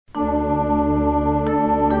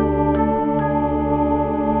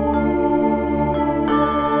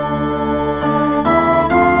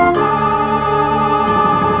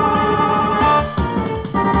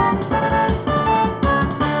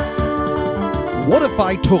What if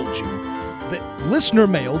I told you that listener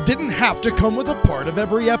mail didn't have to come with a part of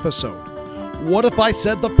every episode? What if I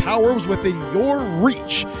said the power was within your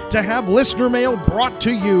reach to have listener mail brought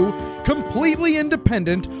to you completely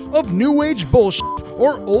independent of new age bullshit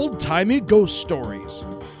or old-timey ghost stories?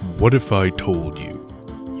 What if I told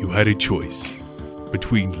you you had a choice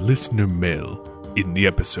between listener mail in the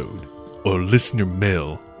episode or listener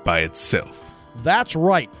mail by itself? That's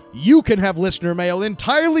right. You can have listener mail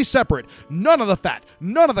entirely separate. None of the fat,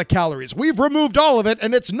 none of the calories. We've removed all of it,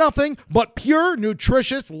 and it's nothing but pure,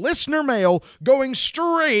 nutritious listener mail going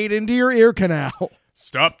straight into your ear canal.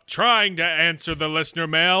 Stop trying to answer the listener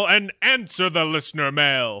mail and answer the listener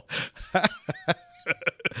mail.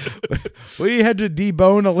 We had to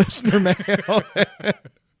debone a listener mail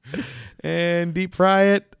and deep fry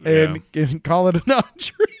it and call it an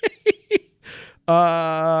entree.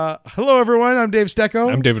 Hello, everyone. I'm Dave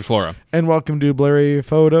Stecco. I'm David Flora. And welcome to Blurry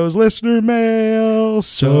Photos Listener Mail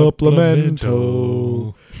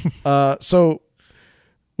Supplemental. So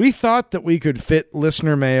we thought that we could fit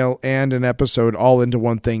listener mail and an episode all into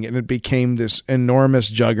one thing, and it became this enormous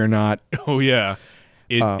juggernaut. Oh, yeah.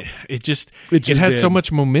 It has did. so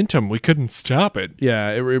much momentum. We couldn't stop it.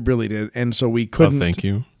 Yeah, it really did. And so we couldn't. Oh, thank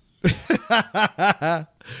you.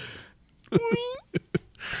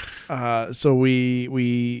 So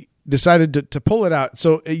we decided to pull it out.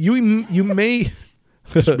 So you may.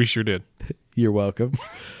 We sure did. You're welcome.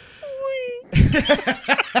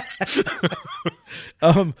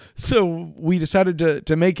 So we decided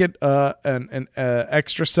to make it an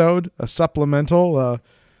extra-sode, a supplemental,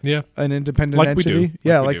 an independent like entity.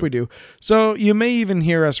 We do. So you may even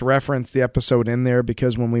hear us reference the episode in there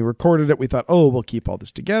because when we recorded it, we thought, we'll keep all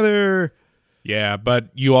this together. Yeah, but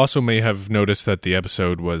you also may have noticed that the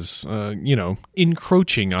episode was,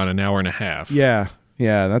 encroaching on an hour and a half. Yeah,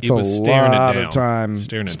 that's a lot of time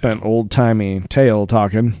spent old-timey tale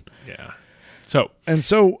talking. Yeah. So here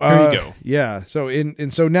you go. Yeah.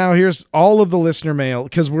 So now here's all of the listener mail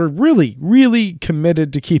because we're really, really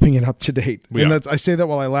committed to keeping it up to date. I say that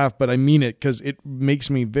while I laugh, but I mean it because it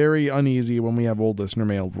makes me very uneasy when we have old listener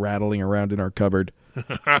mail rattling around in our cupboard.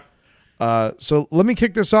 So let me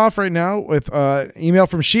kick this off right now with an email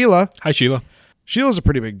from Sheila. Hi, Sheila. Sheila's a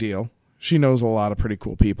pretty big deal. She knows a lot of pretty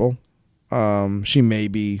cool people. She may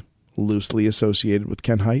be loosely associated with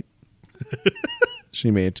Ken Hite. She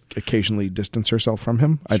may occasionally distance herself from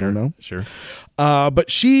him. I don't know. Sure. But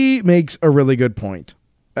she makes a really good point.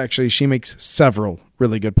 Actually, she makes several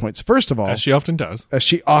really good points. First of all, as she often does.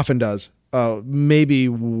 Maybe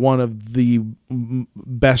one of the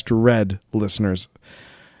best read listeners.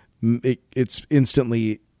 It's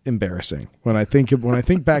instantly embarrassing when I think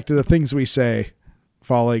back to the things we say,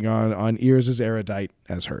 falling on ears as erudite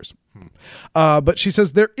as hers. But she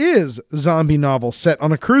says there is a zombie novel set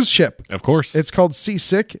on a cruise ship. Of course. It's called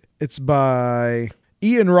Seasick. It's by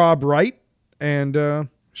Ian Rob Wright, and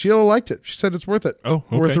Sheila liked it. She said it's worth it. Oh,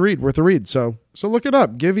 okay. Worth a read. So look it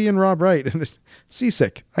up. Give Ian Rob Wright and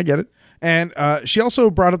Seasick. I get it. And she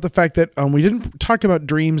also brought up the fact that we didn't talk about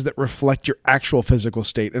dreams that reflect your actual physical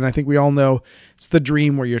state. And I think we all know it's the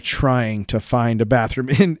dream where you're trying to find a bathroom.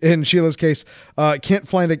 In Sheila's case, can't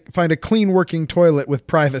find a clean working toilet with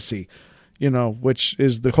privacy, which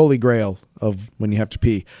is the holy grail of when you have to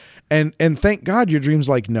pee. And thank God your dream's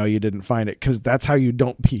like, no, you didn't find it, because that's how you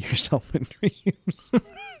don't pee yourself in dreams.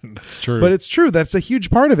 That's true. But it's true. That's a huge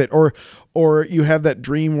part of it. Or you have that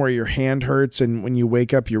dream where your hand hurts, and when you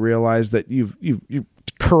wake up, you realize that you've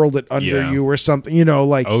curled it under you or something.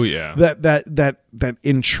 Oh yeah. That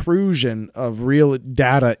intrusion of real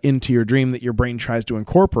data into your dream that your brain tries to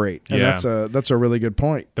incorporate. And that's a really good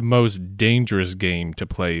point. The most dangerous game to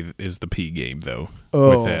play is the pee game, though.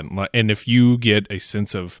 Oh. With that, and if you get a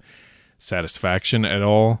sense of satisfaction at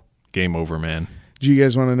all, game over, man. Do you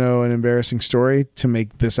guys want to know an embarrassing story to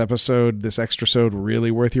make this extra-sode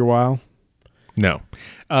really worth your while? No.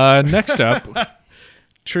 Next up.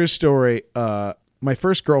 True story. My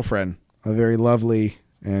first girlfriend, a very lovely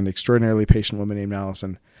and extraordinarily patient woman named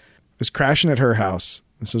Allison, was crashing at her house.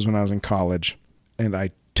 This was when I was in college, and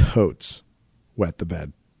I totes wet the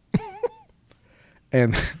bed.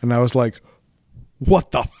 and I was like,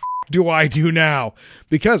 what the f*** do I do now?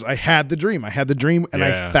 Because I had the dream. And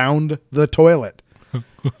I found the toilet.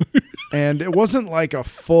 And it wasn't like a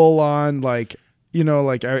full-on, I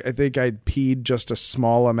think I'd peed just a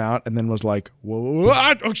small amount and then was like, whoa,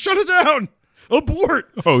 shut it down, abort.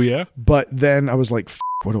 Oh yeah. But then I was like,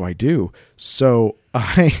 what do I do? So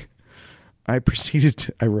I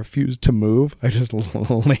refused to move. I just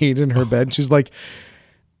laid in her bed. She's like,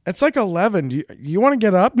 it's like 11. Do you want to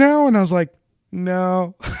get up now? And I was like,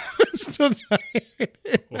 no. still tired.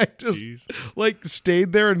 I just jeez. like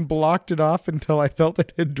stayed there and blocked it off until I felt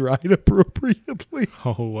it had dried appropriately.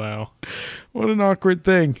 Oh, wow. What an awkward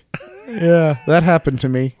thing. Yeah, that happened to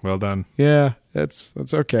me. Well done. Yeah, that's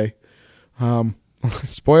okay.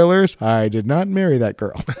 Spoilers, I did not marry that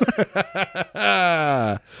girl.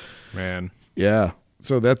 Man. Yeah.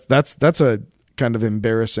 So that's a kind of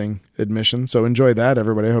embarrassing admission. So enjoy that,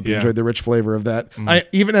 everybody. I hope you Yeah. enjoyed the rich flavor of that. I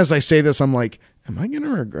even as I say this, I'm like, am I going to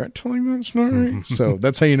regret telling that story? So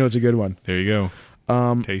that's how you know it's a good one. There you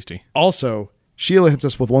go. Tasty. Also, Sheila hits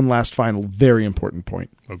us with one last final very important point.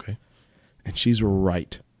 Okay. And she's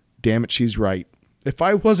right. Damn it, she's right. If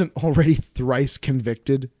I wasn't already thrice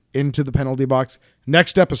convicted into the penalty box,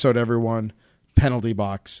 next episode, everyone, penalty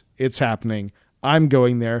box. It's happening. I'm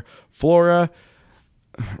going there. Flora,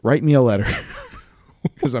 write me a letter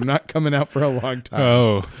because I'm not coming out for a long time.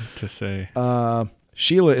 Oh, to say.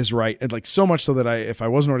 Sheila is right. And like so much so that if I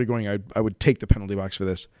wasn't already going, I would take the penalty box for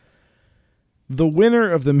this. The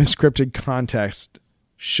winner of the Miscrypted contest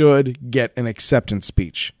should get an acceptance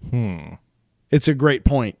speech. It's a great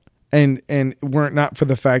point. And were it not for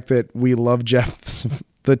the fact that we love Jeff,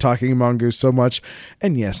 the Talking Mongoose, so much,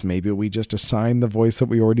 and yes, maybe we just assign the voice that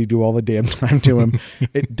we already do all the damn time to him.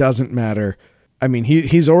 It doesn't matter. I mean,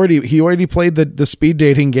 he already played the speed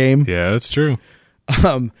dating game. Yeah, that's true.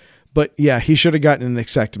 But yeah, he should have gotten an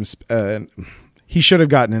acceptance. He should have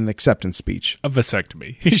gotten an acceptance speech. A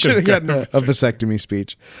vasectomy. He should have gotten a vasectomy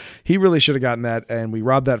speech. He really should have gotten that, and we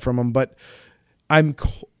robbed that from him. But I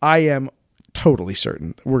am totally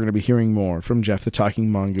certain we're going to be hearing more from Jeff the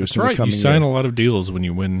Talking Mongoose. That's in the right. You coming sign year. a lot of deals when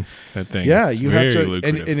you win that thing. Yeah, it's you very have to.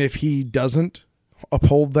 lucrative. And if he doesn't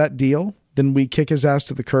uphold that deal, then we kick his ass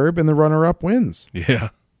to the curb, and the runner-up wins. Yeah.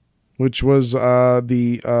 Which was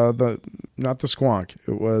the not the squonk.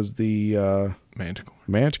 It was the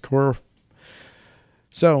Manticore.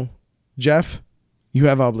 So, Jeff, you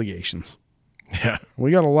have obligations. Yeah.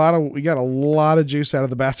 We got a lot of juice out of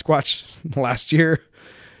the Bat Squatch last year.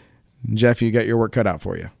 Jeff, you got your work cut out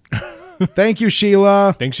for you. Thank you,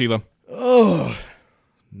 Sheila. Thanks, Sheila. Oh,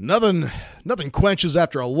 nothing quenches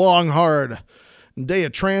after a long, hard day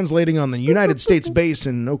of translating on the United States base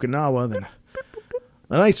in Okinawa than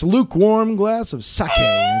a nice lukewarm glass of sake.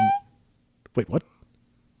 Wait, what?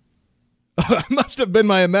 It must have been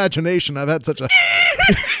my imagination. I've had such a...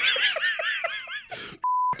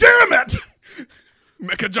 Damn it!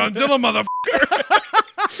 Mecha Johnzilla, motherfucker!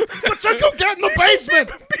 What's that go get in the basement?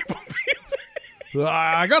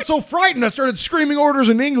 I got so frightened I started screaming orders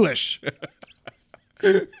in English.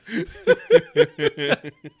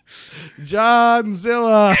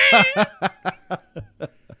 Johnzilla.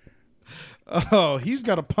 Oh, he's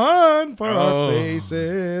got a pun for our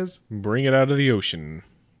faces. Bring it out of the ocean.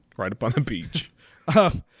 Right up on the beach.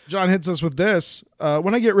 John hits us with this.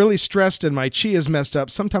 When I get really stressed and my chi is messed up,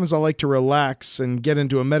 sometimes I like to relax and get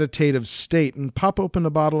into a meditative state and pop open a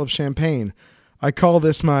bottle of champagne. I call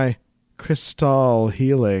this my crystal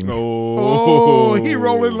healing. Oh, he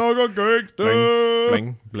rolling like a gangster.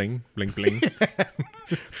 Bling, bling, bling, bling, bling.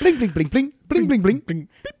 Bling, bling, bling, bling, bling, bling, bling, bling.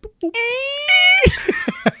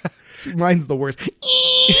 See, mine's the worst.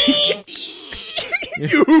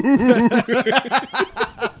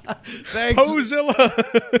 Thanks, Pozilla.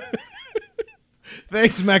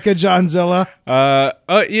 Thanks, Mecha Johnzilla.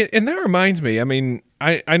 And that reminds me. I mean,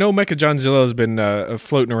 I know Mecha Johnzilla has been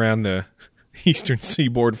floating around the eastern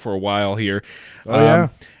seaboard for a while here. Oh yeah.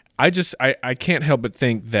 I can't help but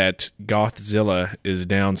think that Gothzilla is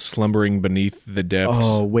down slumbering beneath the depths.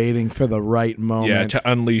 Oh, waiting for the right moment. Yeah,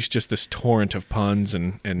 to unleash just this torrent of puns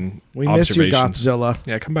and we miss you, observations. Gothzilla.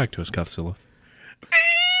 Yeah, come back to us, Gothzilla.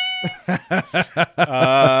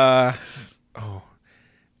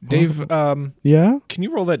 Dave, Yeah? can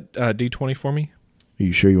you roll that D20 for me? Are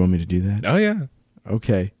you sure you want me to do that? Oh, yeah.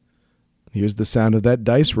 Okay. Here's the sound of that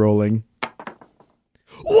dice rolling.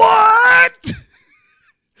 What?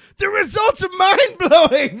 The results are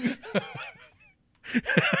mind-blowing.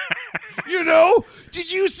 You know,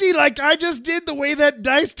 did you see like I just did the way that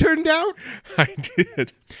dice turned out? I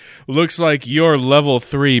did. Looks like your level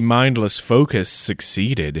 3 mindless focus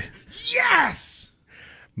succeeded. Yes!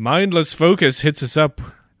 Mindless focus hits us up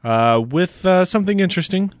with something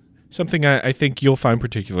interesting. Something I think you'll find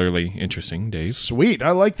particularly interesting, Dave. Sweet.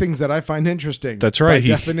 I like things that I find interesting. That's right. By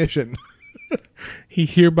definition. He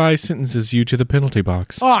hereby sentences you to the penalty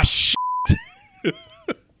box. Oh, shit.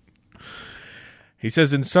 He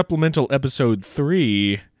says in supplemental episode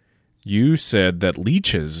 3, you said that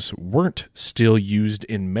leeches weren't still used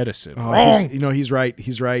in medicine. Oh, Wrong. he's right.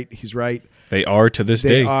 He's right. They are to this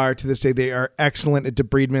day. They are to this day. They are excellent at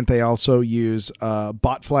debridement. They also use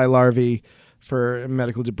botfly larvae. for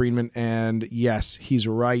medical debridement, and yes, he's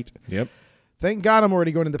right. Yep. Thank God I'm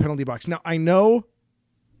already going to the penalty box. Now, I know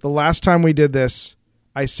the last time we did this,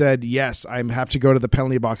 I said, yes, I have to go to the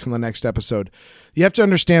penalty box in the next episode. You have to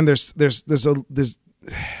understand there's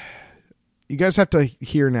you guys have to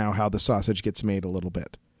hear now how the sausage gets made a little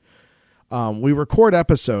bit. We record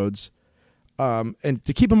episodes, and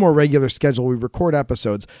to keep a more regular schedule, we record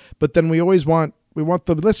episodes, but then we want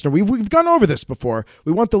the listener, we've gone over this before,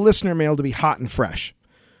 we want the listener mail to be hot and fresh.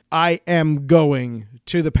 I am going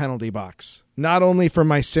to the penalty box, not only for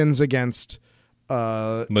my sins against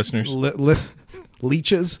listeners,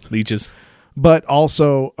 leeches, but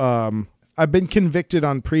also I've been convicted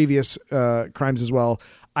on previous crimes as well.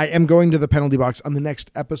 I am going to the penalty box on the next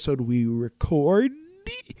episode we record.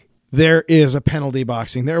 There is a penalty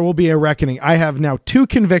boxing. There will be a reckoning. I have now 2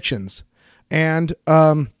 convictions, and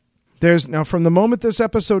there's now, from the moment this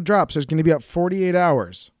episode drops, there's going to be about 48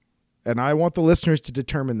 hours. And I want the listeners to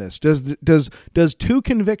determine this. Does 2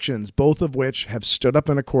 convictions, both of which have stood up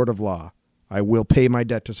in a court of law, I will pay my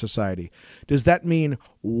debt to society, does that mean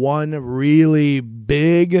 1 really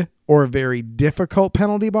big or very difficult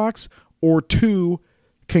penalty box, or 2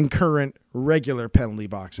 concurrent regular penalty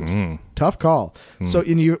boxes? Tough call. So if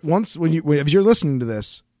you're listening to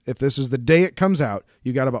this, if this is the day it comes out,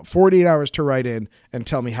 you got about 48 hours to write in and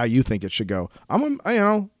tell me how you think it should go.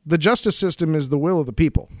 The justice system is the will of the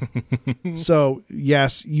people. So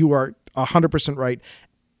yes, you are 100% right.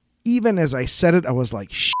 Even as I said it, I was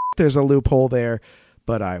like, shit, there's a loophole there,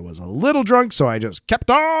 but I was a little drunk, so I just kept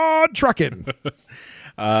on trucking.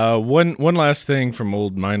 One last thing from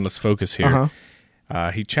old Mindless Focus here.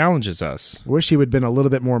 He challenges us. Wish he would have been a little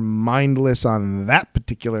bit more mindless on that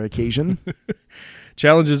particular occasion.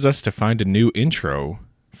 Challenges us to find a new intro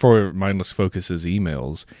for Mindless Focus's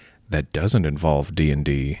emails that doesn't involve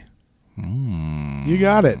D&D. You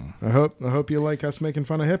got it. I hope you like us making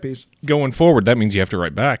fun of hippies. Going forward, that means you have to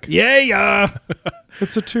write back. Yeah.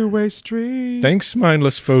 It's a 2-way street. Thanks,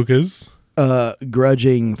 Mindless Focus.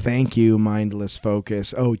 Grudging thank you, Mindless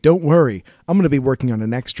Focus. Oh, don't worry. I'm going to be working on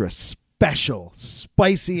an extra special,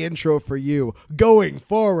 spicy intro for you going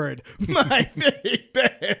forward, my big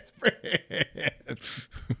best friend.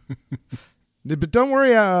 But don't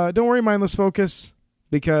worry, Mindless Focus,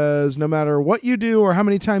 because no matter what you do or how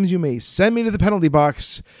many times you may send me to the penalty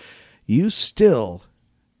box, you still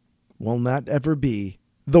will not ever be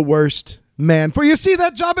the worst man. For you see,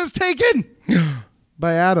 that job is taken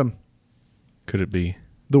by Adam. Could it be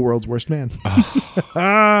the world's worst man?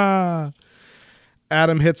 Oh.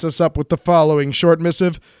 Adam hits us up with the following short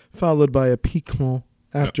missive, followed by a piquant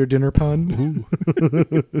after dinner pun.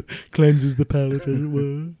 Cleanses the palate, as it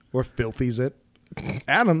were. Or filthies it.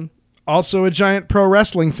 Adam, also a giant pro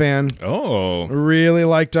wrestling fan. Oh. Really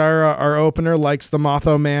liked our opener, likes the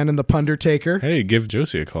Motho Man and the Pundertaker. Hey, give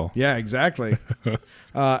Josie a call. Yeah, exactly.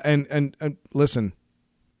 And listen,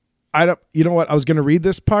 you know what? I was going to read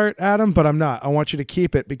this part, Adam, but I'm not. I want you to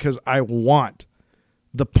keep it because I want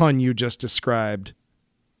the pun you just described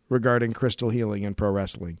regarding crystal healing and pro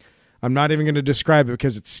wrestling. I'm not even going to describe it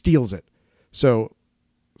because it steals it. So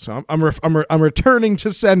I'm returning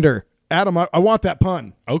to sender. Adam, I want that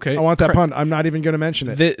pun. Okay. I want that pun. I'm not even going to mention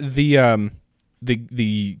it.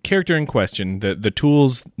 The character in question, the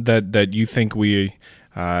tools that you think we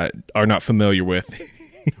are not familiar with,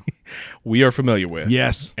 we are familiar with.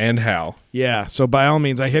 Yes. And how. Yeah. So by all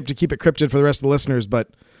means, I have to keep it cryptid for the rest of the listeners, but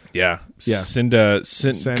yeah. Send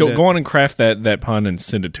Go on and craft that pun and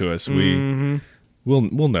send it to us. We'll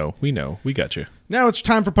know. We know. We got you. Now it's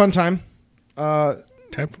time for pun time.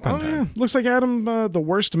 Time for pun time. Yeah. Looks like Adam, the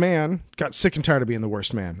worst man, got sick and tired of being the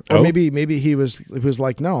worst man. Or maybe he was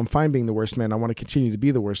like, no, I'm fine being the worst man. I want to continue to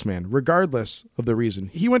be the worst man, regardless of the reason.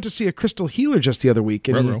 He went to see a crystal healer just the other week,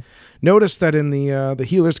 and he noticed that in the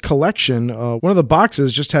healer's collection, one of the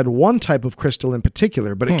boxes just had one type of crystal in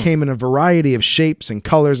particular, but it came in a variety of shapes and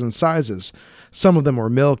colors and sizes. Some of them were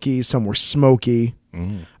milky, some were smoky,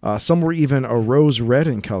 some were even a rose red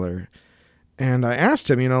in color. And I asked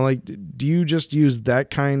him, do you just use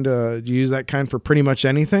that kind? Do you use that kind for pretty much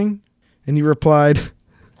anything? And he replied,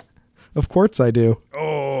 "Of course I do."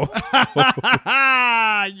 Oh,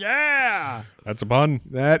 yeah, that's a pun.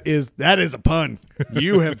 That is a pun.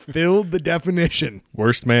 You have filled the definition.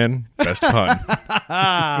 Worst man, best pun.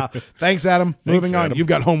 Thanks, Adam. Moving on. Adam. You've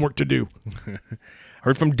got homework to do.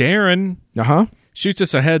 Heard from Darren. Shoots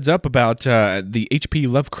us a heads up about the H.P.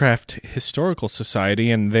 Lovecraft Historical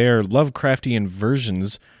Society and their Lovecraftian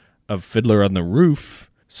versions of Fiddler on the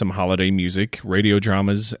Roof, some holiday music, radio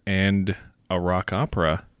dramas, and a rock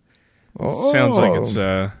opera. Oh. Sounds like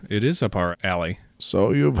it is up our alley.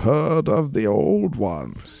 So you've heard of the old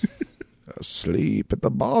ones. Asleep at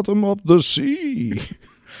the bottom of the sea.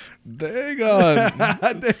 Dagon.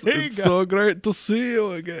 It's so great to see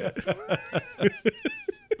you again.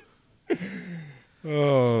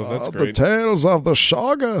 Oh, that's great. The tales of the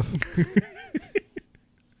Shoggoth.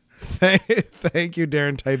 Thank you,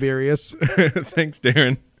 Darren Tiberius. Thanks,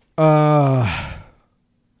 Darren.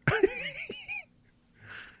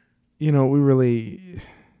 We really...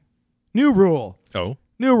 New rule. Oh?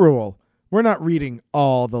 New rule. We're not reading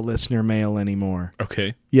all the listener mail anymore.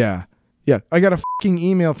 Okay. Yeah. I got a fucking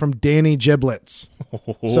email from Danny Giblets.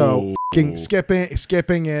 So fucking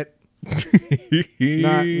skipping it.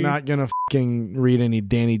 Not gonna fucking read any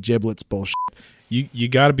Danny Giblets bullshit. You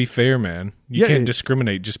got to be fair, man. You can't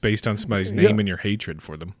discriminate just based on somebody's name and your hatred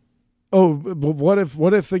for them. Oh, but what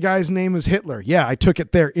if the guy's name is Hitler? Yeah, I took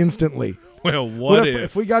it there instantly. Well, what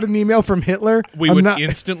if we got an email from Hitler? We would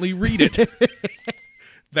instantly read it.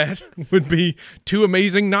 That would be too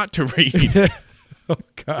amazing not to read. Oh,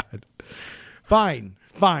 God. Fine.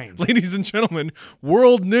 Ladies and gentlemen,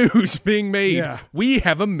 world news being made. Yeah. We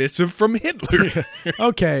have a missive from Hitler.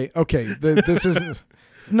 Okay. This isn't...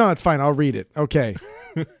 No, it's fine. I'll read it. Okay.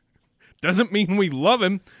 Doesn't mean we love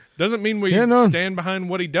him. Doesn't mean we stand behind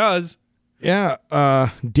what he does. Yeah.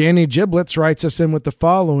 Danny Giblets writes us in with the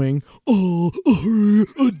following. I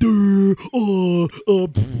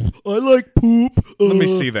like poop. Let me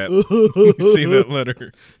see that. Let me see that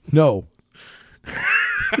letter. No.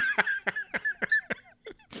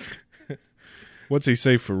 What's he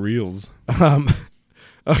say for reals?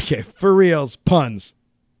 Okay, for reals, puns.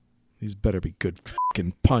 These better be good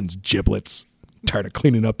fucking puns, Giblets. Tired of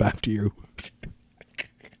cleaning up after you.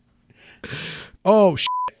 Oh, shit.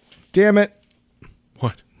 Damn it.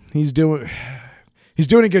 What? He's doing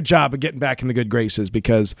a good job of getting back in the good graces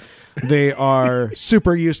because they are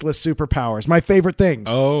super useless superpowers. My favorite things.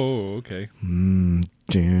 Oh, okay.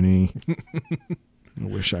 Danny. I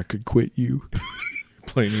wish I could quit you.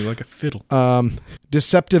 Playing you like a fiddle.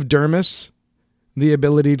 Deceptive dermis. The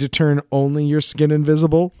ability to turn only your skin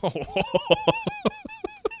invisible.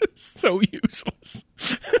 So useless.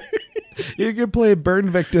 You could play burn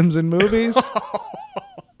victims in movies.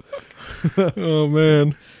 Oh,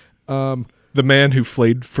 man. The man who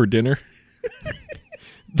flayed for dinner.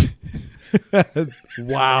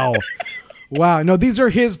 Wow. No, these are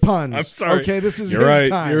his puns. I'm sorry. Okay, this is You're his right.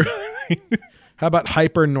 time. You're right. How about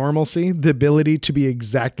hypernormalcy? The ability to be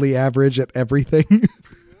exactly average at everything.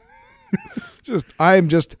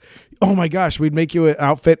 Oh my gosh, we'd make you an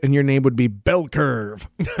outfit and your name would be Bell Curve.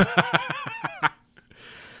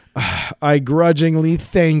 I grudgingly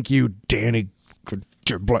thank you, Danny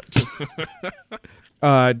Giblets.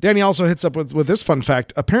 Danny also hits up with this fun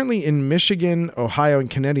fact. Apparently in Michigan, Ohio, and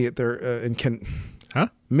Connecticut,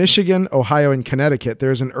 Michigan, Ohio, and Connecticut,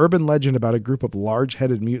 there's an urban legend about a group of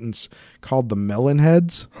large-headed mutants called the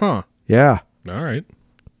Melonheads. Huh. Yeah. All right.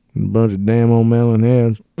 A bunch of damn old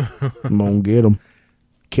Melonheads. I'm gonna get them.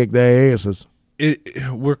 Kick their asses.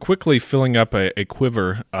 We're quickly filling up a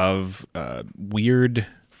quiver of weird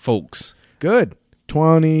folks. Good.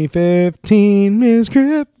 2015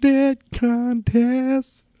 Miscrypted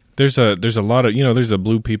Contest. There's a lot of, there's a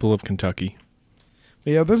Blue People of Kentucky.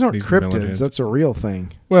 Yeah, those aren't These cryptids. Melonheads. That's a real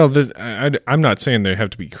thing. Well, I'm not saying they have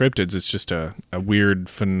to be cryptids. It's just a weird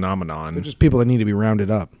phenomenon. They're just people that need to be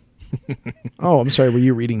rounded up. Oh, I'm sorry. Were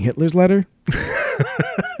you reading Hitler's letter?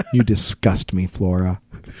 You disgust me, Flora.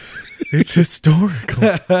 It's historical.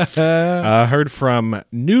 Heard from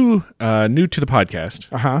new to the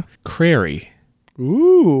podcast. Crary.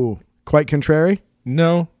 Ooh, quite contrary.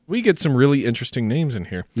 No, we get some really interesting names in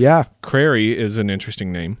here. Yeah, Crary is an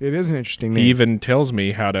interesting name. it is an interesting name. He even tells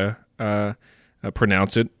me how to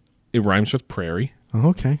pronounce it. It rhymes with prairie. Oh,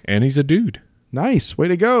 okay, And he's a dude. nice. Way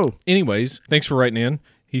to go. Anyways, thanks for writing in.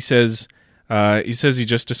 He says he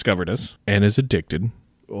just discovered us and is addicted.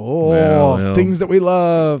 Oh, Well. things that we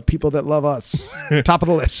love. People that love us. Top of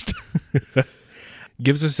the list.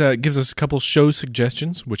 Gives us a couple show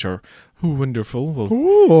suggestions, which are wonderful. We'll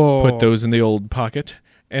Ooh. put those in the old pocket.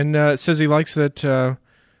 And says he likes that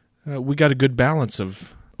we got a good balance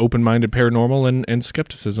of open-minded paranormal and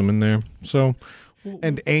skepticism in there. So,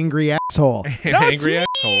 And angry asshole. an angry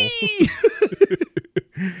asshole.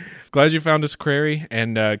 Glad you found us, Crary,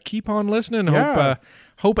 and keep on listening. Yeah.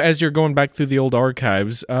 Hope as you're going back through the old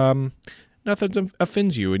archives, nothing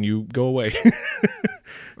offends you and you go away.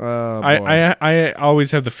 I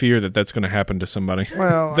always have the fear that that's going to happen to somebody.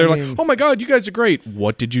 Well, They're I like, mean- "Oh my God, you guys are great."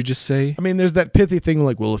 What did you just say? I mean, there's that pithy thing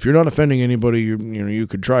like, well, if you're not offending anybody, you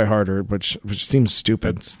could try harder, which seems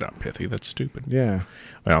stupid. That's not pithy. That's stupid. Yeah.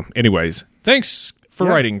 Well, anyways, thanks for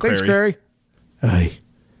writing, Crary. Thanks, Crary. Hey,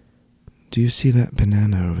 do you see that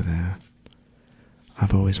banana over there?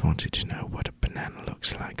 I've always wanted to know what a banana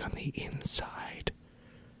looks like on the inside.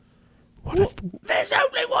 There's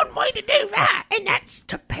only one way to do that, and that's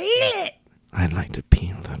to peel it. I'd like to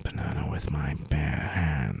peel the banana with my bare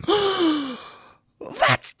hands.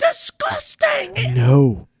 That's disgusting.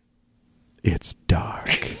 No, it's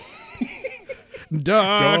dark.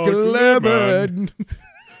 Dark lemon.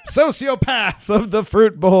 Sociopath of the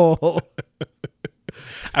fruit bowl.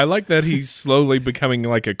 I like that he's slowly becoming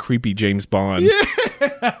like a creepy James Bond.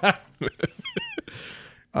 Yeah.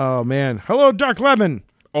 Oh, man. Hello, Dark Lemon.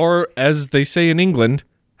 Or, as they say in England,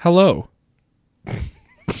 hello.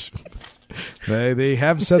 They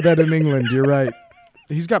have said that in England. You're right.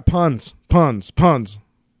 He's got puns.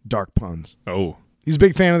 Dark puns. Oh. He's a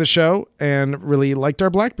big fan of the show and really liked our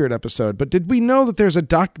Blackbeard episode. But did we know that there's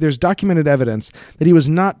documented evidence that he was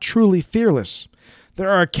not truly fearless? There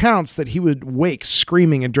are accounts that he would wake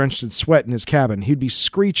screaming and drenched in sweat in his cabin. He'd be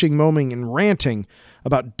screeching, moaning, and ranting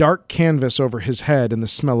about dark canvas over his head and the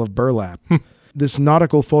smell of burlap. This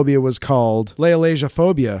nautical phobia was called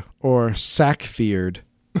laelasiophobia, or sack-feared.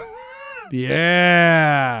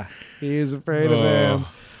 Yeah. He's afraid of them.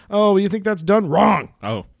 Oh, you think that's done? Wrong.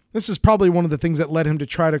 Oh. This is probably one of the things that led him to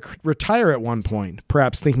try to retire at one point,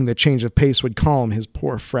 perhaps thinking the change of pace would calm his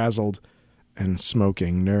poor frazzled and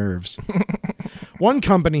smoking nerves. One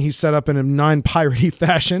company he set up in a non-piratey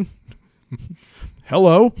fashion.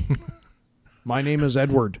 Hello, my name is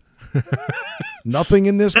Edward. Nothing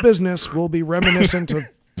in this business will be reminiscent of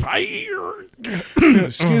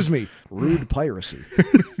excuse me, rude piracy.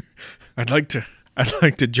 I'd like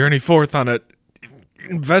to journey forth on a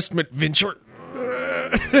investment venture.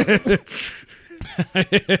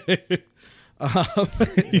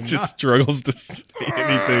 He just struggles to say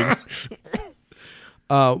anything.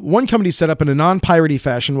 One company set up in a non-piratey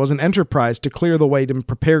fashion was an enterprise to clear the way and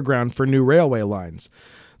prepare ground for new railway lines.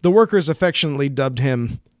 The workers affectionately dubbed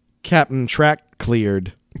him Captain Track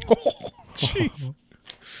Cleared. Oh, jeez.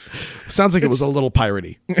 Sounds like it was a little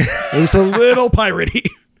piratey. It was a little piratey.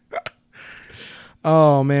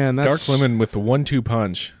 Oh, man. That's... Dark Lemon with the 1-2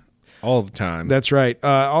 punch all the time. That's right.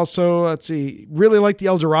 Also, let's see. Really liked the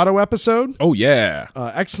El Dorado episode. Oh, yeah.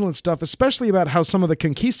 Excellent stuff, especially about how some of the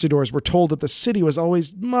conquistadors were told that the city was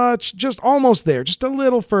always just almost there, just a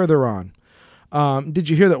little further on. Did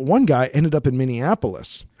you hear that one guy ended up in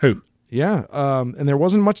Minneapolis? Who? Yeah. And there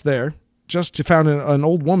wasn't much there. Just to found an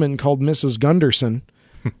old woman called Mrs. Gunderson,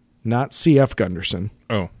 not C.F. Gunderson.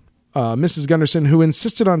 Oh. Mrs. Gunderson, who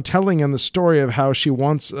insisted on telling him the story of how she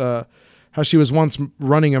was once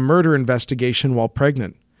running a murder investigation while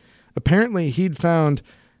pregnant. Apparently, he'd found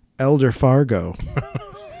Elder Fargo.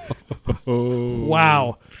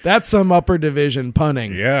 Wow. That's some upper division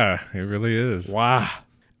punning. Yeah, it really is. Wow.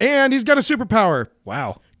 And he's got a superpower.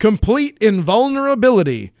 Wow. Complete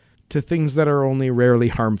invulnerability to things that are only rarely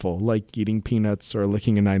harmful, like eating peanuts or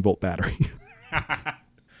licking a 9-volt battery.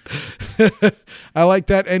 I like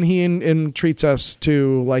that. And he entreats us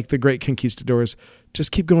to, like the great conquistadors,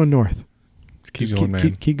 just keep going north. Keep going,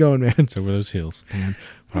 man. Keep going, man. It's over those hills. Man.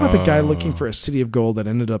 What about the guy looking for a city of gold that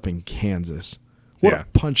ended up in Kansas? What a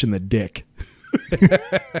punch in the dick.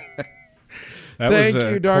 Thank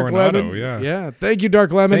you, Dark Coronado, Lemon. Yeah. Thank you,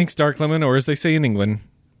 Dark Lemon. Thanks, Dark Lemon, or as they say in England,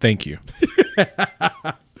 thank you.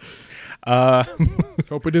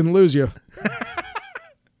 Hope we didn't lose you.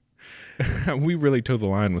 We really toe the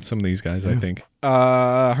line with some of these guys, I think.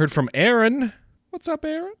 Heard from Aaron. What's up,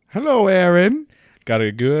 Aaron? Hello, Aaron. Got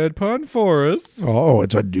a good pun for us. Oh,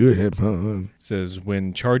 it's a good pun. Says,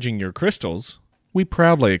 when charging your crystals, we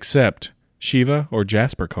proudly accept Shiva or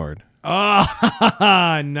Jasper card.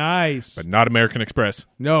 Ah, nice. But not American Express.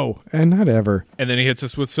 No, and not ever. And then he hits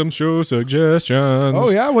us with some show suggestions.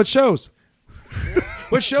 Oh, yeah? What shows?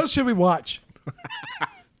 What shows should we watch?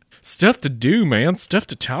 Stuff to do, man. Stuff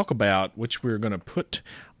to talk about, which we're going to put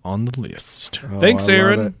on the list. Oh, Thanks,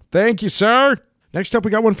 Aaron. Thank you, sir. Next up,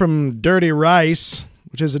 we got one from Dirty Rice,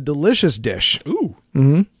 which is a delicious dish. Ooh.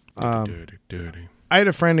 Mm-hmm. Dirty. I had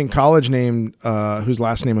a friend in college named whose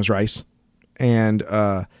last name was Rice, and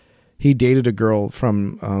he dated a girl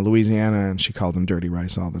from Louisiana, and she called him Dirty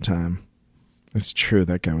Rice all the time. It's true.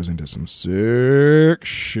 That guy was into some sick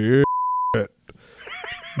shit.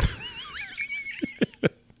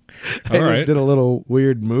 I just did a little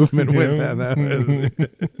weird movement with that.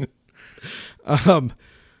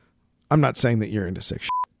 I'm not saying that you're into sick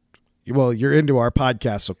shit. Well, you're into our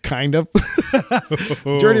podcast, so kind of.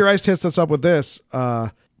 Dirty Rice hits us up with this.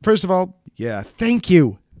 First of all, yeah, thank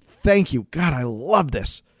you. Thank you. God, I love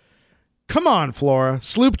this. Come on, Flora.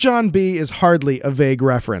 Sloop John B. is hardly a vague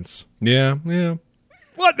reference. Yeah.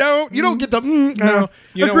 What? No, you don't get to No.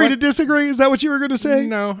 You know agree what? to disagree. Is that what you were going to say?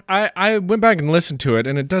 No, I went back and listened to it,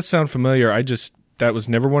 and it does sound familiar. That was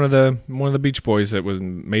never one of the Beach Boys that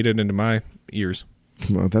made it into my ears.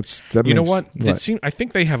 Well, that. You know what? I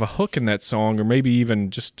think they have a hook in that song, or maybe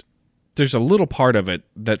even just there's a little part of it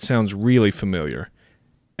that sounds really familiar,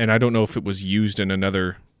 and I don't know if it was used in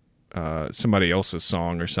another somebody else's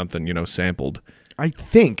song or something, sampled. I'm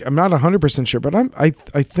not 100% sure, but I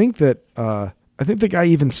think that I think the guy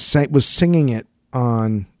even was singing it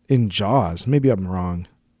in Jaws. Maybe I'm wrong,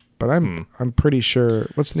 but I'm pretty sure.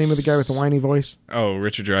 What's the name of the guy with the whiny voice? Oh,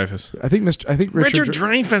 Richard Dreyfuss. I think Richard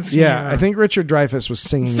Dreyfuss. Yeah, I think Richard Dreyfuss was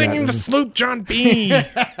singing the Sloop John B.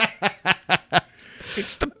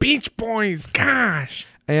 It's the Beach Boys. Gosh.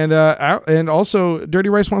 And also, Dirty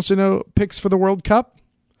Rice wants to know picks for the World Cup.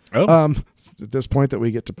 Oh. It's at this point that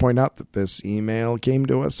we get to point out that this email came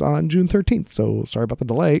to us on June 13th. So sorry about the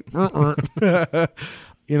delay.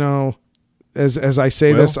 As I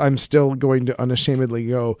say this, I'm still going to unashamedly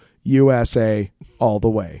go USA all the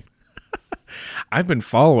way. I've been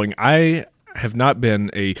following. I have not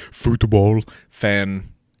been a football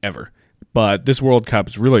fan ever, but this World Cup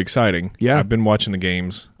is really exciting. Yeah. I've been watching the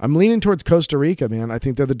games. I'm leaning towards Costa Rica, man. I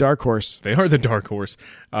think they're the dark horse. They are the dark horse.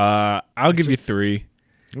 I'll give you 3.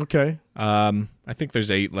 Okay. I think there's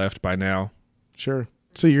 8 left by now. Sure.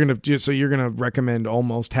 So you're gonna recommend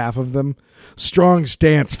almost half of them. Strong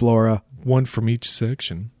stance, Flora. 1 from each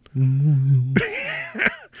section.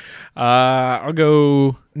 I'll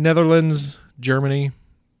go Netherlands, Germany,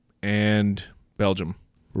 and Belgium.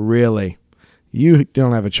 Really? You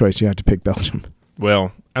don't have a choice. You have to pick Belgium.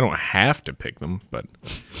 Well, I don't have to pick them, but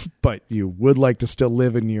you would like to still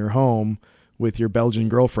live in your home with your Belgian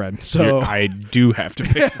girlfriend. So I do have to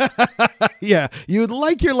pick. Yeah, you would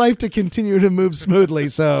like your life to continue to move smoothly.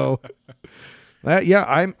 So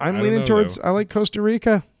I'm leaning towards. I like Costa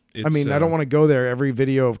Rica. I don't want to go there. Every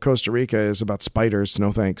video of Costa Rica is about spiders.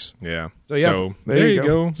 No thanks. Yeah. So there you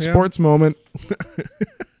go. Yeah. Sports moment.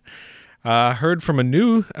 Heard from a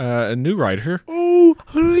new writer. Oh,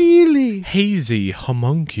 really? Hazy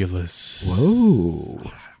Homunculus. Whoa.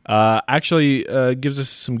 Actually gives us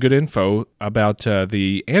some good info about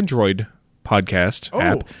the Android podcast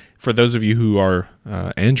app. For those of you who are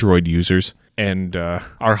Android users and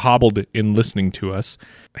are hobbled in listening to us,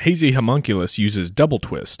 Hazy Homunculus uses Double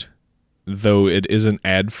Twist, though it isn't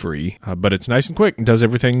ad-free, but it's nice and quick and does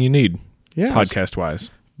everything you need, podcast-wise.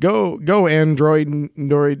 Go Androidners.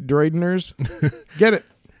 Get it.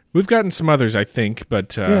 We've gotten some others, I think,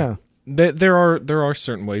 but there are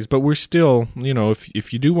certain ways. But we're still,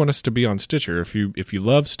 if you do want us to be on Stitcher, if you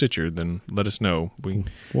love Stitcher, then let us know.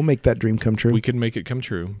 We'll make that dream come true. We can make it come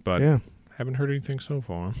true, but haven't heard anything so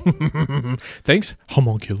far. Thanks,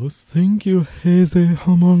 Homunculus. Thank you, Hazy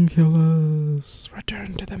Homunculus.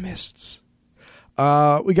 Return to the mists.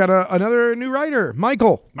 We got another new writer,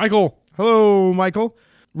 Michael. Hello, Michael.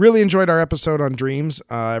 Really enjoyed our episode on dreams.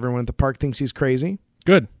 Everyone at the park thinks he's crazy.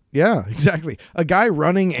 Good. Yeah, exactly. A guy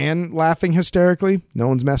running and laughing hysterically. No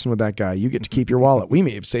one's messing with that guy. You get to keep your wallet. We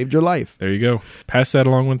may have saved your life. There you go. Pass that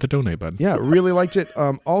along with the donate button. Yeah, really liked it.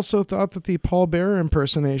 Also thought that the Paul Bearer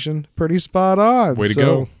impersonation, pretty spot on. Way to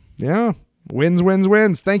go. Yeah. Wins.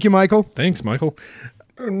 Thank you, Michael. Thanks, Michael.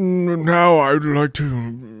 Now I'd like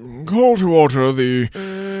to call to order the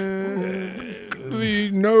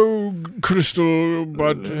no crystal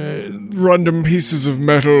but random pieces of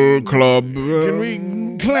metal club. Can we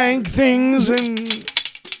clank things and...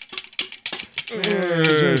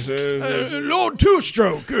 Lord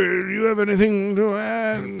Two-Stroke, do you have anything to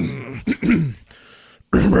add?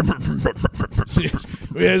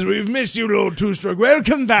 Yes, we've missed you, Lord Two-Stroke.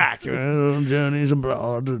 Welcome back. Journeys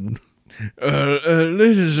abroad.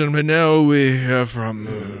 Ladies and gentlemen, now we hear from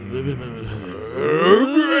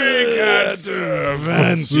Grey Cat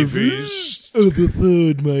Fancy Feast. Oh, the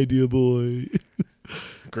third, my dear boy.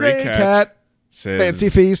 Grey Cat says, Fancy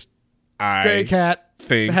Feast. I Grey Cat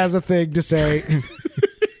think has a thing to say.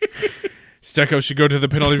 Stecco should go to the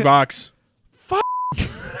penalty box.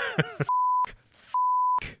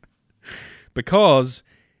 Because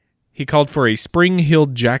he called for a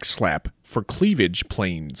spring-heeled jack slap for cleavage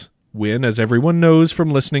planes. When, as everyone knows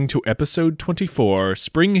from listening to episode 24,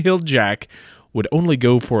 spring-heeled jack would only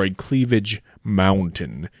go for a cleavage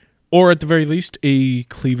mountain. Or at the very least, a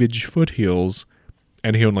cleavage foothills.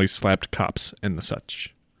 And he only slapped cops and the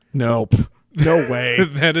such. Nope. No way.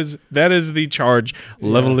 That is the charge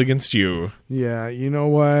leveled against you. Yeah, you know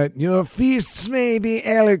what? Your fists may be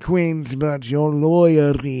eloquent, but your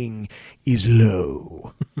lawyering is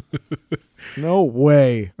low. No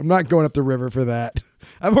way. I'm not going up the river for that.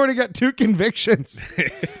 I've already got 2 convictions.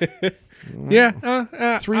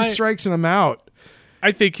 Yeah. Three strikes and I'm out.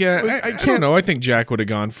 I think, I don't know. I think Jack would have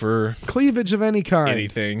gone for Cleavage of any kind.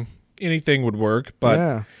 anything. Anything would work, but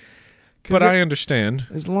yeah. but I understand.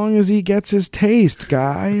 As long as he gets his taste,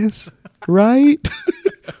 guys. Right?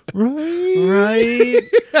 Right.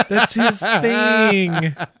 That's his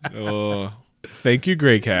thing. Oh, thank you,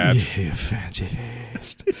 Grey Cat. You fancy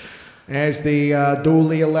feast. As the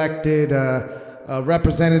duly elected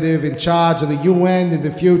representative in charge of the UN in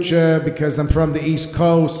the future, because I'm from the East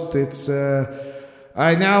Coast, it's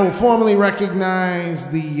I now formally recognize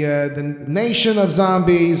the nation of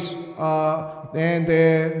zombies and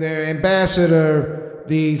their ambassador,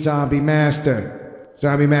 the Zombie Master.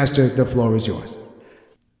 Zombie Master, the floor is yours.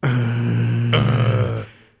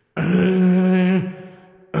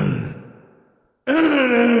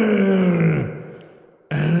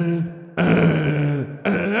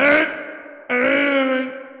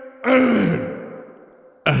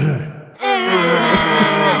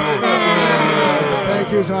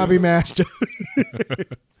 Thank you, Zombie Master.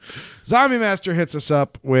 Zombie Master hits us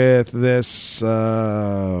up with this.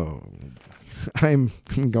 I'm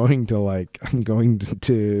going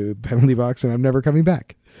to penalty box and I'm never coming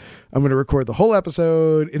back. I'm going to record the whole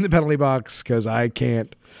episode in the penalty box because I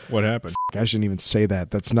can't. What happened? I shouldn't even say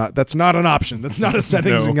that. That's not an option. That's not a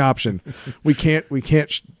sentencing option. We can't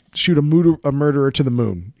shoot a murderer to the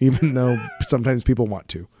moon, even though sometimes people want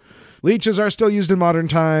to. Leeches are still used in modern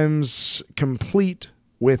times, complete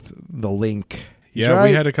with the link. He's Yeah,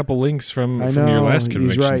 right. we had a couple links from your know, last he's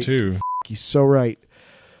conviction right. too. He's so right.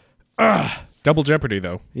 Double jeopardy,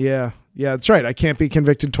 though. Yeah, that's right. I can't be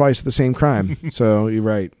convicted twice of the same crime. So you're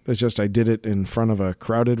right. It's just I did it in front of a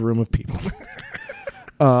crowded room of people.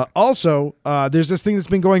 Also, there's this thing that's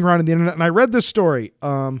been going around on the internet, and I read this story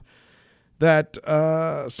that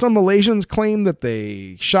some Malaysians claim that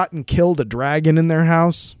they shot and killed a dragon in their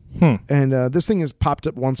house. And this thing has popped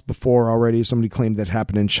up once before already. Somebody claimed that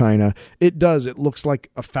happened in China. It does. It looks like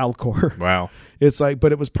a Falcor. Wow. It's like,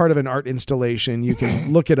 but it was part of an art installation. You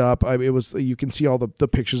can look it up. You can see all the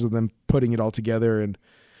pictures of them putting it all together. And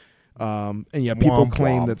yeah, people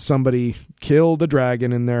claim that somebody killed a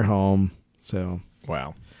dragon in their home. So,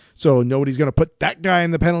 wow. So nobody's going to put that guy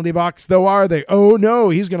in the penalty box, though, are they? Oh, no,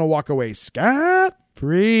 he's going to walk away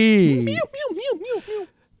scot-free.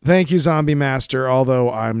 Thank you, Zombie Master,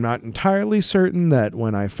 although I'm not entirely certain that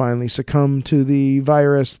when I finally succumb to the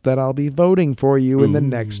virus that I'll be voting for you in the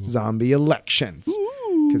next zombie elections.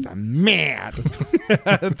 Because I'm mad.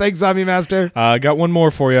 Thanks, Zombie Master. Got one more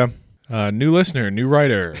for you. New listener, new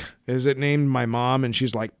writer. Is it named my mom and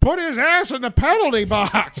she's like, put his ass in the penalty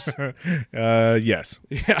box? Yes.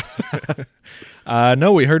 Yeah.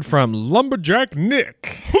 No, we heard from Lumberjack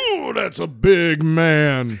Nick. Oh, that's a big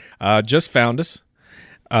man. Just found us.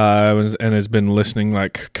 And has been listening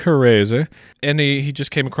like crazy. And he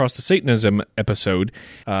just came across the Satanism episode.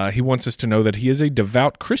 He wants us to know that he is a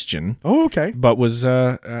devout Christian. Oh, okay. But was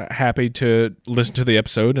happy to listen to the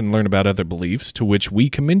episode and learn about other beliefs, to which we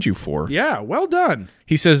commend you for. Yeah, well done.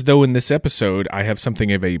 He says, though, in this episode, I have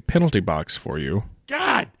something of a penalty box for you.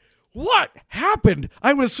 God, what happened?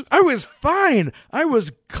 I was fine. I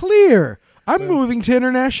was clear. I'm moving to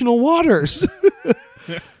international waters.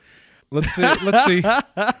 Let's see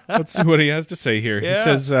what he has to say here. Yeah. He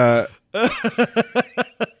says,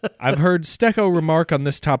 I've heard Stecco remark on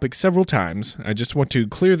this topic several times. I just want to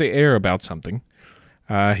clear the air about something.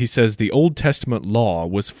 He says the Old Testament law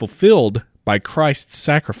was fulfilled by Christ's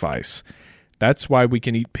sacrifice. That's why we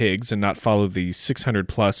can eat pigs and not follow the 600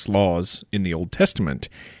 plus laws in the Old Testament.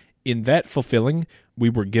 In that fulfilling, we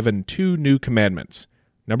were given 2 new commandments.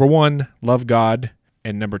 Number 1, love God,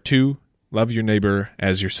 and number 2, love your neighbor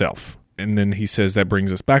as yourself. And then he says that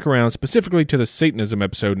brings us back around specifically to the Satanism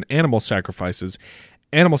episode and animal sacrifices.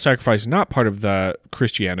 Animal sacrifice is not part of the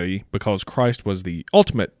Christianity because Christ was the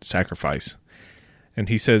ultimate sacrifice. And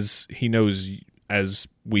he says he knows, as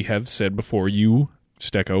we have said before, you,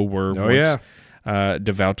 Stecco, were once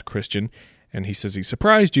devout Christian. And he says he's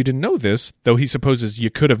surprised you didn't know this, though he supposes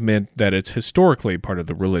you could have meant that it's historically part of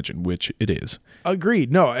the religion, which it is.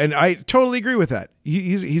 Agreed. No, and I totally agree with that.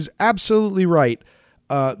 He's absolutely right.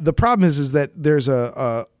 The problem is that there's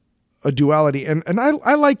a duality, and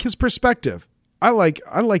I like his perspective. I like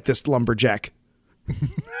this lumberjack.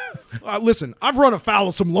 Listen, I've run afoul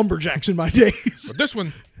of some lumberjacks in my days. But this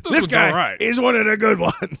This guy all right. is one of the good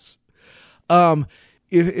ones.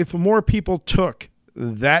 If more people took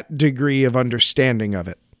that degree of understanding of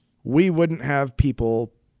it, we wouldn't have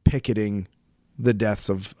people picketing the deaths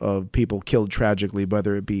of people killed tragically,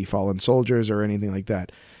 whether it be fallen soldiers or anything like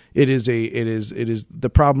that. It is the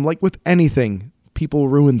problem, like with anything. people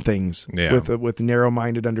ruin things Yeah. with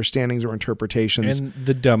narrow-minded understandings or interpretations. And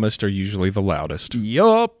the dumbest are usually the loudest.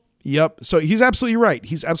 Yup. So he's absolutely right.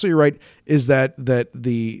 He's absolutely right. Is that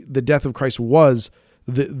the death of Christ was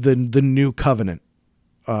the new covenant?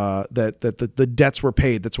 That the debts were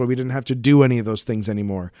paid. That's why we didn't have to do any of those things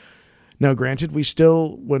anymore. Now, granted, we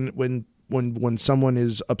still when someone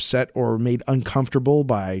is upset or made uncomfortable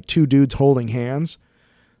by two dudes holding hands,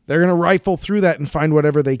 they're going to rifle through that and find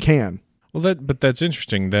whatever they can. Well, but that's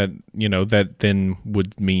interesting. That that then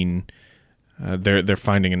would mean they're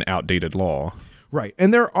finding an outdated law. Right.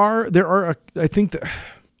 And there are I think that,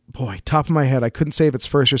 boy, top of my head, I couldn't say if it's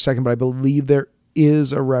first or second, but I believe there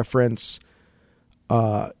is a reference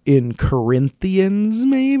in Corinthians,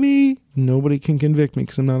 maybe. Nobody can convict me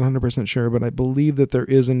because I'm not 100% sure, but I believe that there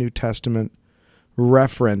is a New Testament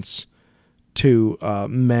reference to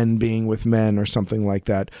men being with men or something like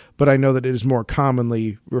that. But I know that it is more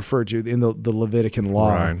commonly referred to in the Levitican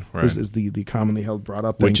law, right. is the commonly held brought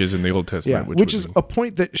up thing. Which is in the Old Testament. Yeah, which is a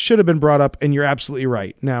point that should have been brought up, and you're absolutely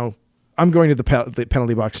right. Now, I'm going to the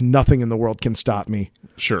penalty box. Nothing in the world can stop me.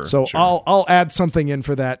 Sure. So sure. I'll add something in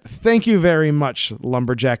for that. Thank you very much,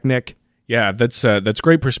 Lumberjack Nick. Yeah, that's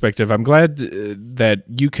great perspective. I'm glad that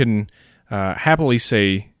you can happily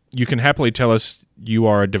tell us you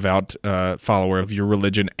are a devout follower of your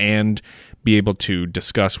religion and be able to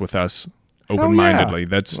discuss with us open-mindedly.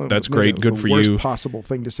 Yeah. That's great. Good for you. Worst possible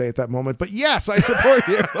thing to say at that moment, but yes, I support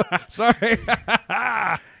you. Sorry.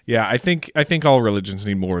 Yeah, I think all religions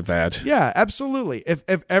need more of that. Yeah, absolutely.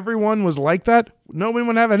 If everyone was like that, no one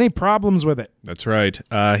would have any problems with it. That's right.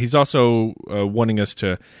 He's also wanting us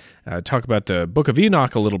to talk about the Book of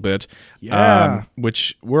Enoch a little bit. Yeah.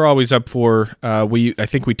 Which we're always up for. I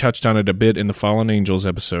think we touched on it a bit in the Fallen Angels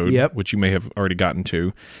episode, Yep. which you may have already gotten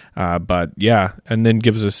to. But yeah, and then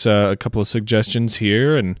gives us a couple of suggestions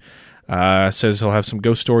here and says he'll have some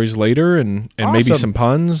ghost stories later and maybe Awesome. some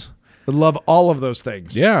puns. I love all of those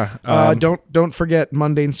things. Yeah. Don't forget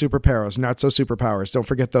mundane superpowers, not so superpowers. Don't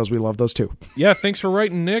forget those. We love those too. Yeah, thanks for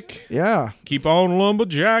writing, Nick. Yeah. Keep on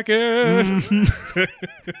lumberjacking.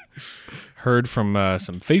 Heard from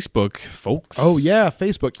some Facebook folks. Oh yeah,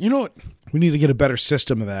 Facebook. You know what? We need to get a better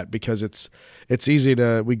system of that because it's easy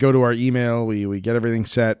to we go to our email, we get everything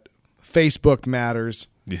set. Facebook matters.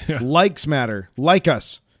 Yeah. Likes matter. Like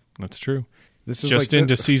us. That's true. This is Just like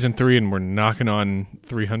into season 3 and we're knocking on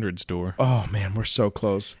 300's door. Oh man, we're so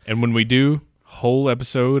close. And when we do, whole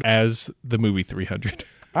episode as the movie 300.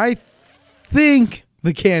 I think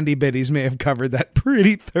the Candy Biddies may have covered that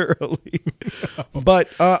pretty thoroughly. But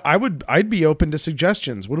I'd be open to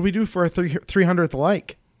suggestions. What do we do for our 300th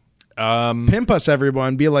like? Pimp us,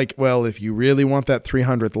 everyone. Be like, well, if you really want that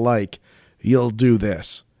 300th like, you'll do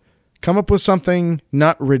this. Come up with something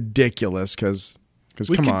not ridiculous because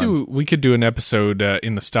come on. We could do an episode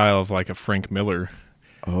in the style of like a Frank Miller.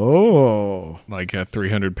 Oh. Like a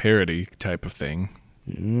 300 parody type of thing.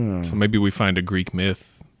 Yeah. So maybe we find a Greek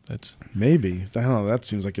myth. That's maybe. I don't know. That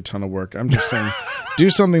seems like a ton of work. I'm just saying, do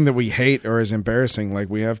something that we hate or is embarrassing. Like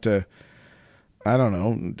we have to, I don't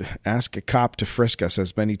know, ask a cop to frisk us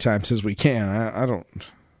as many times as we can. I don't.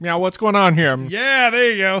 Yeah, what's going on here? Yeah,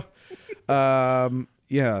 there you go.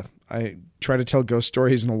 Yeah, I try to tell ghost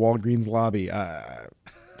stories in a Walgreens lobby.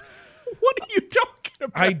 What are you talking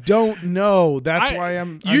about? I don't know. That's why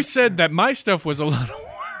I'm. You said that my stuff was a lot of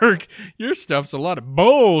work. Your stuff's a lot of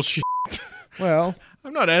bullshit. Well,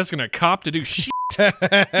 I'm not asking a cop to do shit.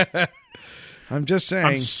 I'm just saying.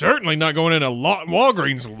 I'm certainly not going in a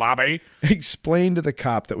Walgreens lobby. Explain to the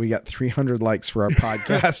cop that we got 300 likes for our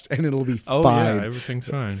podcast, and it'll be Oh fine. yeah, everything's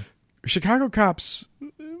fine. Chicago cops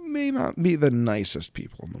may not be the nicest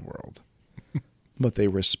people in the world, but they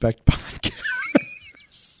respect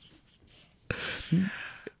podcasts. And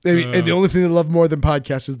the only thing they love more than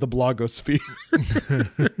podcasts is the blogosphere.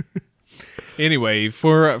 Anyway,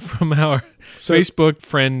 from our Facebook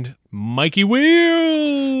friend Mikey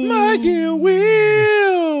Wheels. Mikey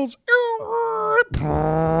Wheels.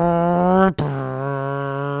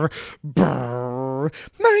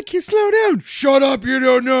 Mikey, slow down. Shut up, you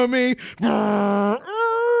don't know me.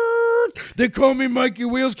 They call me Mikey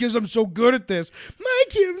Wheels because I'm so good at this.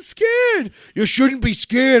 Mikey, I'm scared. You shouldn't be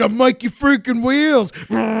scared. I'm Mikey freaking Wheels.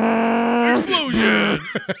 Explosions.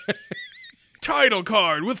 Title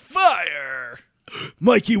card with fire.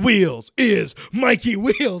 Mikey Wheels is Mikey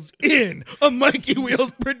Wheels in a Mikey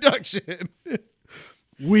Wheels production.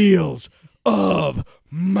 Wheels of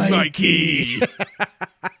Mikey.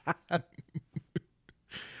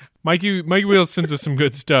 Mikey Wheels sends us some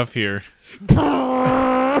good stuff here.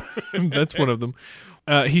 That's one of them.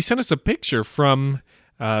 He sent us a picture from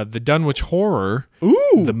the Dunwich Horror,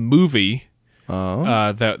 Ooh. the movie.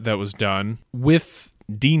 that was done with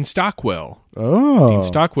Dean Stockwell. Oh. Dean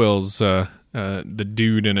Stockwell's the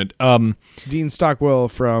dude in it. Dean Stockwell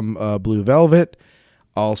from Blue Velvet,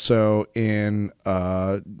 also in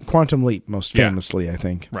Quantum Leap, most famously, I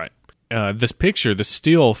think. Right. This picture, the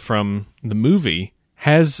still from the movie,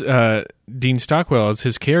 has Dean Stockwell as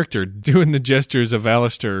his character doing the gestures of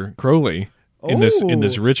Aleister Crowley in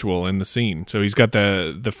this ritual in the scene. So he's got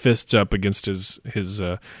the fists up against his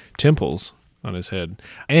temples on his head.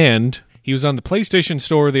 And he was on the PlayStation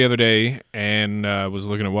Store the other day and was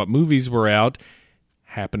looking at what movies were out.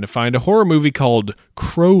 Happened to find a horror movie called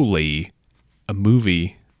Crowley, a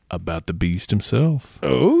movie about the beast himself.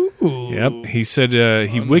 Oh. Yep. He said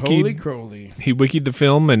he Unholy Crowley. He wikied the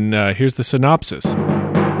film, and here's the synopsis.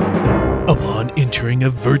 Upon entering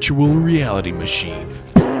a virtual reality machine,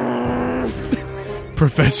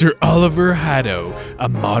 Professor Oliver Haddo, a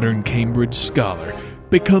modern Cambridge scholar,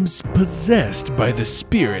 becomes possessed by the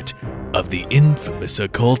spirit of the infamous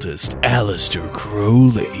occultist Aleister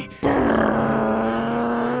Crowley.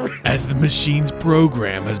 As the machine's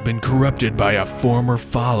program has been corrupted by a former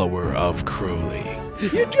follower of Crowley.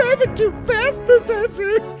 You're driving too fast,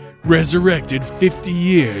 Professor. Resurrected 50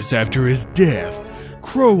 years after his death,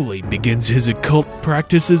 Crowley begins his occult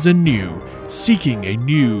practices anew, seeking a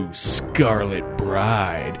new Scarlet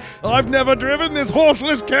Bride. I've never driven this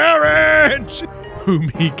horseless carriage. Whom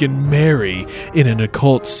he can marry in an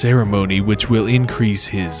occult ceremony which will increase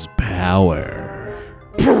his power.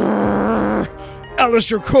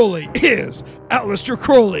 Aleister Crowley is Aleister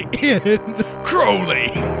Crowley in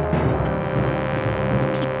Crowley!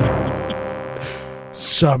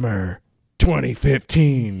 Summer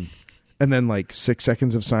 2015. And then 6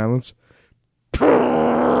 seconds of silence.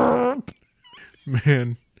 Man,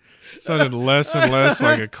 it sounded less and less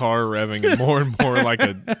like a car revving and more like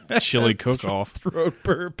a chili cook-off. Throat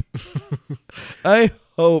burp. I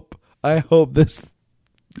hope this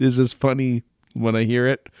is as funny when I hear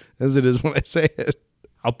it as it is when I say it.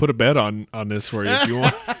 I'll put a bet on this for you if you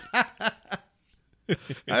want.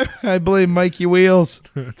 I blame Mikey Wheels.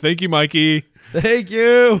 Thank you, Mikey. Thank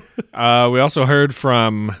you. We also heard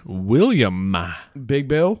from William. Big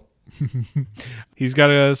Bill. He's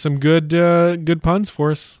got some good puns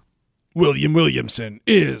for us. William Williamson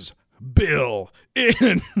is Bill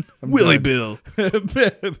in Willie Bill.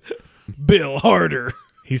 Bill Harder.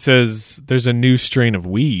 He says there's a new strain of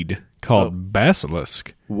weed called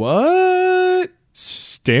Basilisk. What?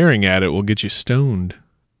 Staring at it will get you stoned.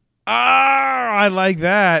 Ah, I like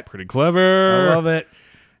that. Pretty clever. I love it.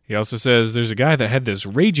 He also says there's a guy that had this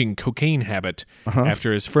raging cocaine habit.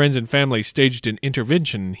 After his friends and family staged an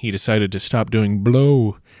intervention, he decided to stop doing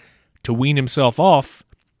blow. To wean himself off,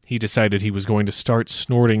 he decided he was going to start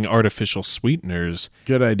snorting artificial sweeteners.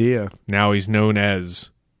 Good idea. Now he's known as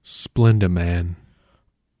Splendaman.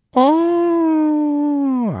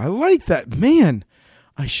 Oh, I like that. Man,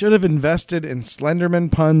 I should have invested in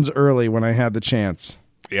Slenderman puns early when I had the chance.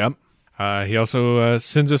 Yep. He also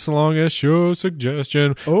sends us along a show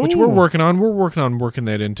suggestion, which we're working on. We're working on working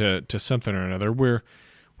that into something or another. We're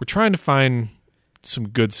trying to find some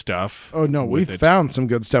good stuff. Oh, no, we found some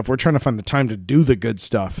good stuff. We're trying to find the time to do the good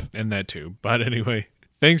stuff. And that too. But anyway,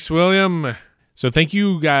 thanks, William. So thank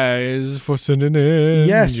you guys for sending in.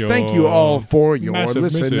 Yes, thank you all for your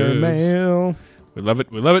listener mail. We love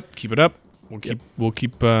it. We love it. Keep it up. We'll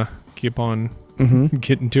keep on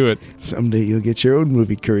getting to it. Someday you'll get your own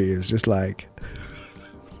movie careers, just like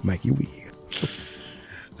Mikey Wheels.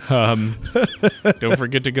 Don't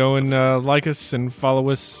forget to go and like us and follow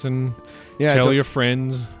us and tell your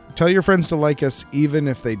friends. Tell your friends to like us, even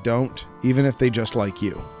if they don't, even if they just like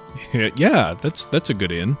you. Yeah, that's a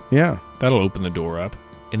good in. Yeah. That'll open the door up.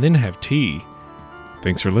 And then have tea.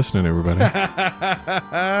 Thanks for listening, everybody.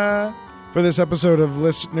 For this episode of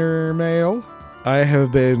Listener Mail, I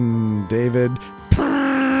have been David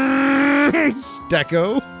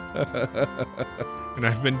Stecco. And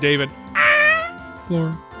I've been David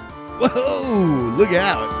Floor. Whoa, look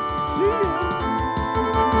out. See ya.